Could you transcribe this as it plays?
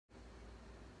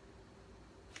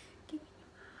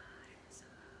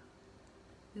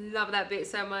Love that bit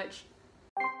so much.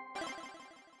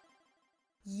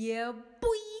 Yeah, boy.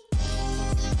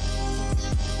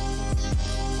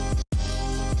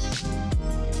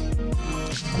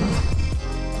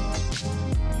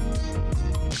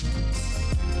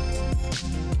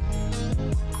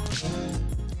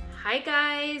 Hi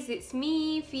guys, it's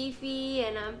me, Fifi,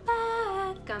 and I'm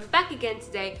back. I'm back again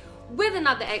today with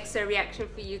another EXO reaction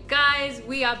for you guys.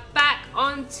 We are back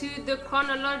onto the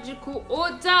chronological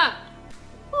order.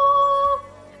 Ooh.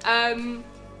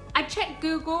 I checked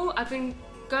Google. I've been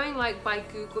going like by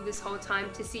Google this whole time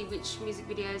to see which music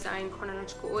videos are in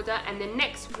chronological order, and the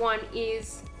next one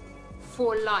is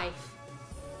For Life.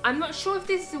 I'm not sure if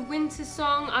this is a winter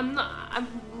song. I'm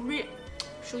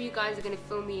sure you guys are gonna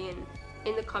fill me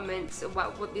in the comments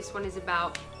about what this one is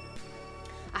about.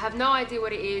 I have no idea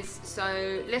what it is,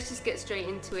 so let's just get straight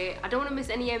into it. I don't want to miss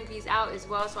any MVs out as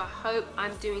well, so I hope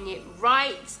I'm doing it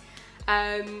right.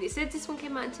 It said this one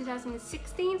came out in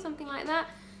 2016, something like that.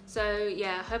 So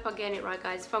yeah, I hope I'm getting it right,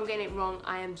 guys. If I'm getting it wrong,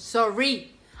 I am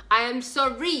sorry. I am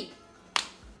sorry.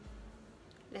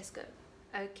 Let's go.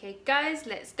 Okay, guys,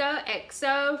 let's go.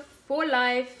 EXO For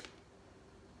Life.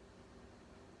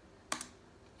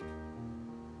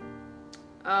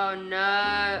 Oh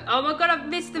no. Oh my god, I've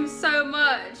missed them so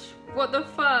much. What the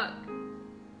fuck?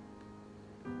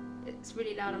 It's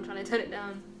really loud, I'm trying to turn it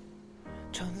down.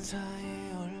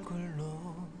 천사의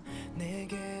얼굴로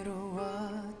내게로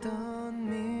왔던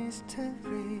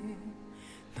미스터리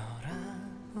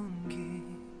너란 기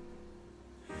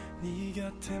네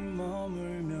곁에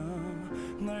머물며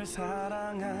널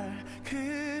사랑할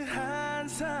그 한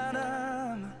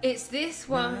사람. It's this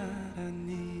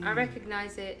one. I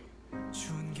recognize it.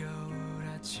 추운 겨울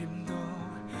아침도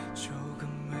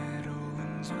조금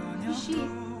외로운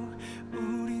저녁도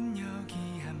우린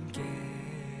여기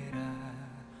함께라.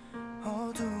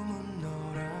 어둠은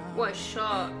노란 What a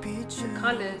shot. The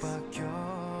colors.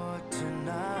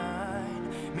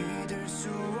 믿을 수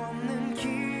없는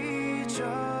기적.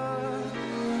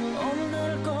 오늘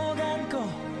너를 꼭 안고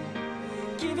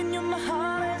Giving you my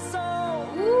heart and soul.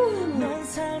 넌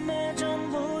삶의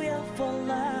전부야 for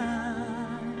life.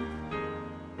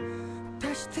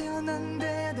 다시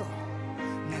태어난데도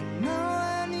난 너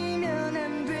아니면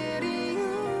안 되리.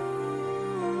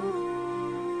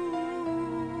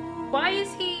 Why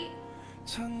is he?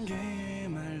 천 개의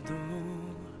말도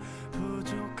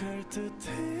부족할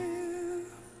듯해.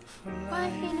 Why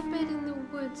is he in a bed in the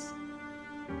woods?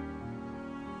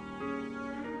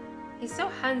 He's so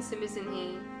handsome, isn't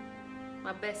he?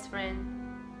 My best friend.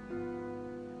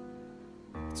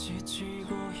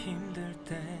 지치고 힘들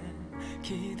때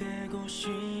기대고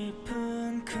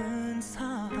싶은 큰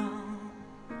사람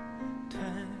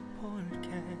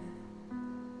돼볼게.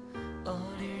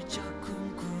 어릴 적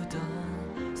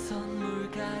꿈꾸던 선물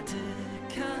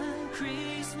가득한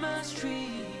크리스마스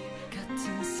트리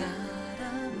같은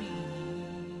사람이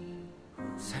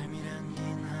삶이란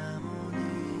긴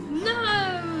하모니. No!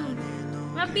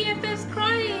 My BFF's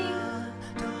crying!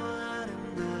 더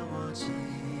아름다워지게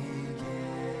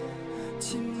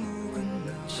침묵은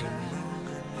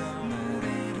너와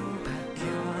노래로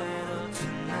바뀌어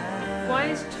tonight. Why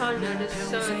is Chanya just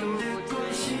so adorable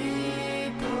to me?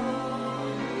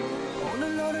 오늘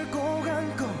너를 꼭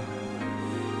안고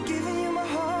Giving you my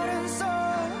heart and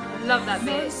soul. Love that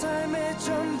bit. 넌 삶의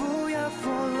전부야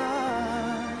for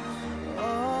life.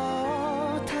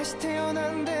 다시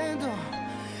태어난데도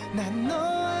난 너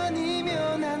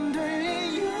아니면 안 될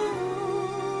이유.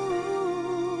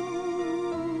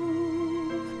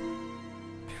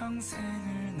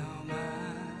 평생을 너만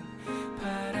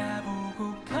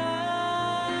바라보고파.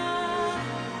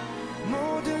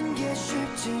 모든 게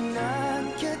쉽진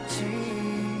않겠지.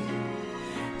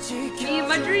 Me and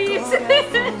my dreams.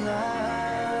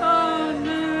 Oh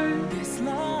no. This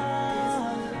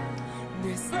love,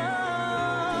 this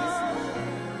love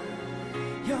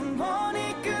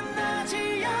영원히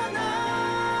끝나지 않아.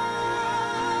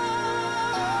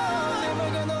 Never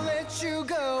gonna let you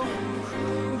go.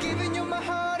 Giving you my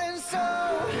heart and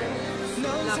soul.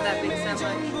 Love that bit so much.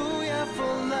 전부야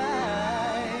for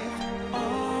life.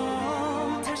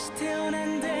 다시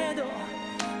태어난데도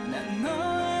난 너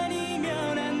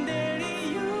아니면 안 될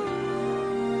이유.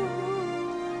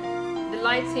 The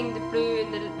lighting, the blue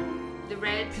and the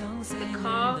red, the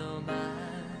car.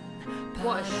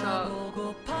 What a shot.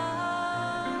 너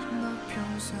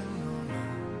평생 너만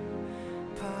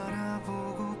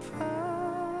바라보고파.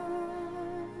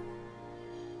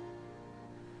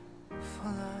 For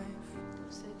life.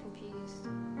 I'm so confused.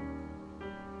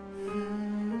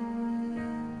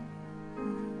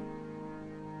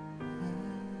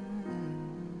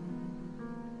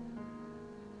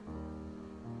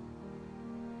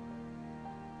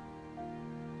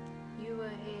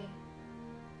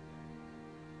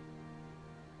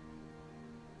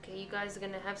 guys are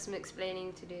gonna have some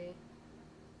explaining to do.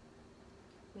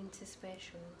 Winter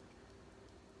special.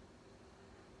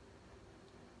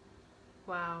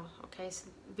 Wow, okay, so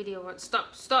the video won't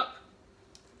stop.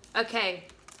 Okay,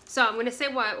 so I'm gonna say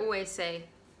what I always say.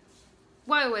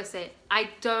 I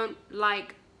don't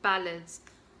like ballads.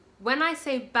 When I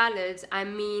say ballads, I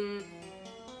mean,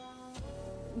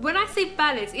 when I say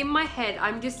ballads, in my head,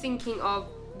 I'm just thinking of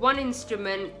one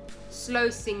instrument, slow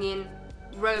singing,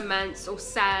 romance or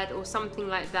sad or something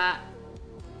like that.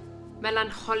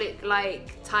 Melancholic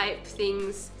like type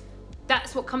things.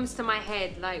 That's what comes to my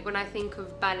head, like when I think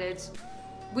of ballads.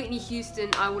 Whitney Houston,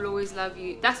 I Will Always Love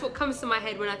You. That's what comes to my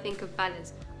head when I think of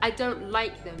ballads. I don't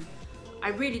like them. I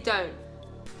really don't.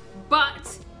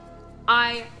 But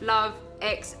I love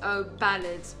XO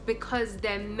ballads because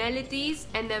their melodies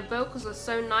and their vocals are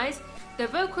so nice. Their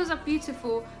vocals are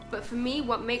beautiful, but for me,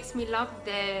 what makes me love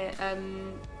their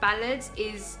ballads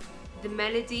is the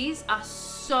melodies are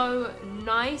so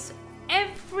nice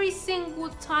every single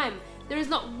time. There is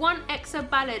not one XO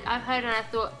ballad I've heard and I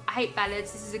thought, I hate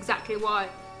ballads, this is exactly why.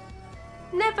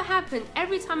 Never happened.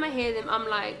 Every time I hear them, I'm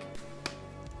like,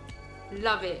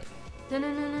 love it.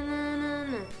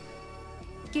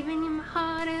 Giving you my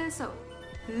heart and soul.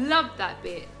 Love that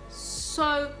bit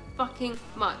so fucking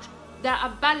much. There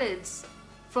are ballads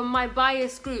from my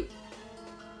biased group,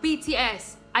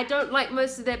 BTS. I don't like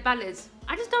most of their ballads.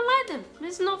 I just don't like them.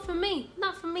 It's not for me.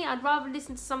 Not for me. I'd rather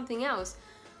listen to something else.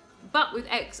 But with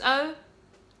XO,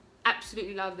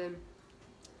 absolutely love them.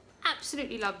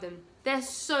 Absolutely love them. They're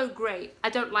so great. I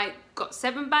don't like Got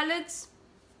 7 ballads.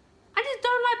 I just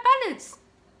don't like ballads.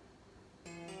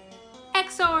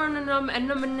 XO are an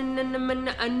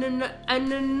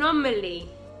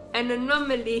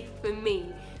anomaly for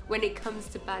me when it comes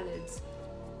to ballads.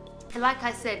 And like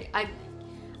I said, I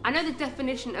know the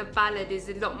definition of ballad is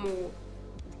a lot more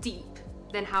deep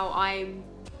than how I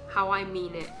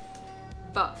mean it.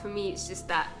 But for me, it's just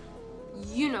that,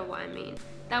 you know what I mean.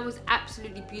 That was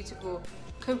absolutely beautiful.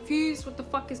 Confused what the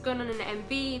fuck is going on in the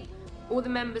MV. All the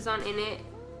members aren't in it.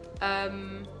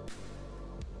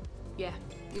 Yeah,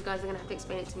 you guys are gonna have to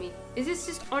explain it to me. Is this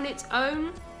just on its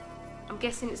own? I'm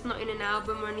guessing it's not in an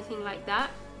album or anything like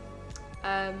that.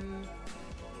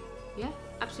 Yeah,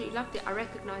 absolutely loved it. I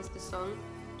recognised the song.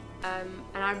 And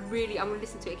I'm gonna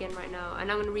listen to it again right now.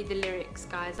 And I'm gonna read the lyrics,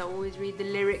 guys. I always read the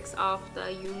lyrics after,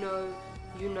 you know.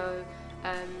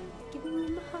 Giving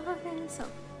me my heart and soul.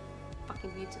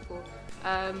 Fucking beautiful.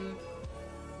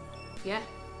 Yeah,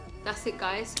 that's it,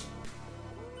 guys.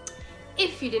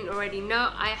 If you didn't already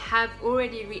know, I have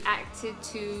already reacted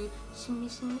to Shimmy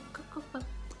Shimmy Coco Pop.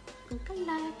 Think I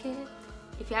like it.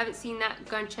 If you haven't seen that,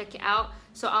 go and check it out.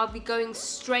 So I'll be going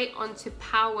straight on to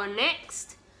Power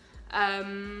next.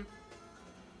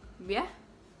 Yeah,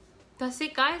 that's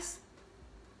it, guys.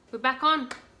 We're back on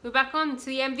to the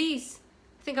MVs.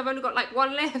 I think I've only got like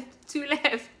 1 left, 2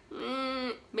 left,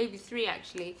 maybe 3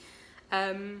 actually.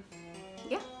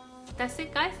 Yeah, that's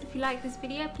it, guys. If you like this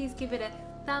video, please give it a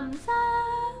thumbs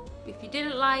up. If you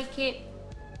didn't like it,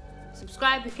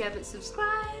 subscribe if you haven't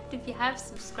subscribed. If you have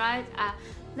subscribed, I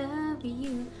love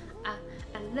you. I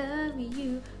love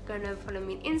you. Go and follow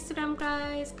me on Instagram,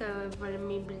 guys. Go and follow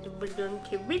me on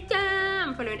Twitter.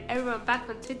 I'm following everyone back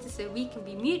on Twitter so we can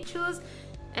be mutuals.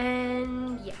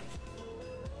 And yeah,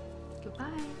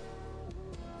 goodbye.